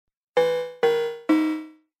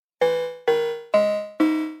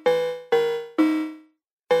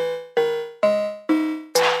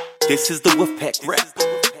This is the WooFPAK rap.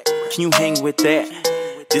 Can you hang with that?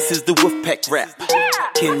 This is the WooFPAK rap.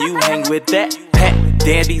 Can you hang with that? Pat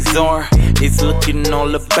Daddy Czar is looking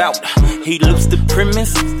all about. He loops the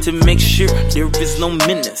premise to make sure there is no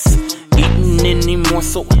menace. Eating any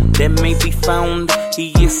morsel that may be found.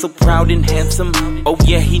 He is so proud and handsome. Oh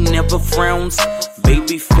yeah, he never frowns.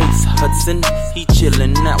 Babyface Hudson, he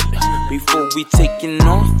chillin' out. Before we taking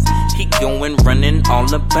off, he going running all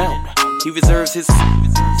about. He reserves his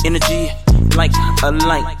energy like a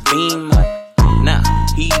light beam. Nah,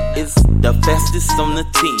 he is the fastest on the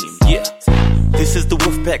team. Yeah, this is the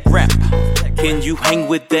WooFPAK rap. Can you hang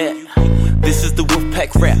with that? This is the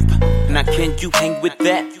WooFPAK rap. Now can you hang with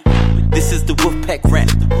that? This is the WooFPAK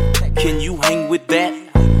rap. Can you hang with that?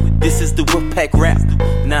 This is the WooFPAK rap.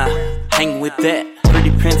 Nah, hang with that.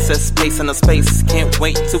 Pretty princess, space on her space. Can't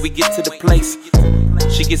wait till we get to the place.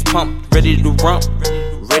 She gets pumped, ready to rump,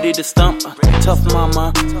 ready to stump. Tough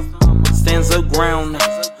mama stands her ground.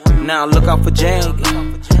 Now look out for Jag.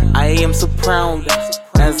 I am so proud.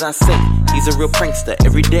 As I say, he's a real prankster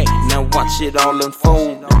every day. Now watch it all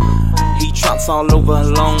unfold. He trots all over her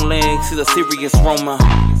long legs. He's a serious roamer.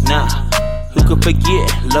 Nah, who could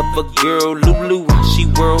forget? Love a girl, Lulu. She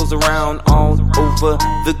whirls around all over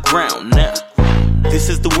the ground. Now, this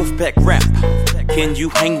is the WooFPAK rap. Can you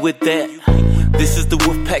hang with that? This is the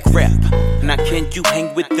WooFPAK rap. Now can you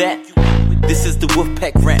hang with that? This is the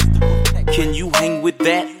WooFPAK rap. Can you hang with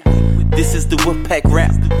that? This is the WooFPAK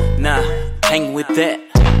rap. Nah, hang with that.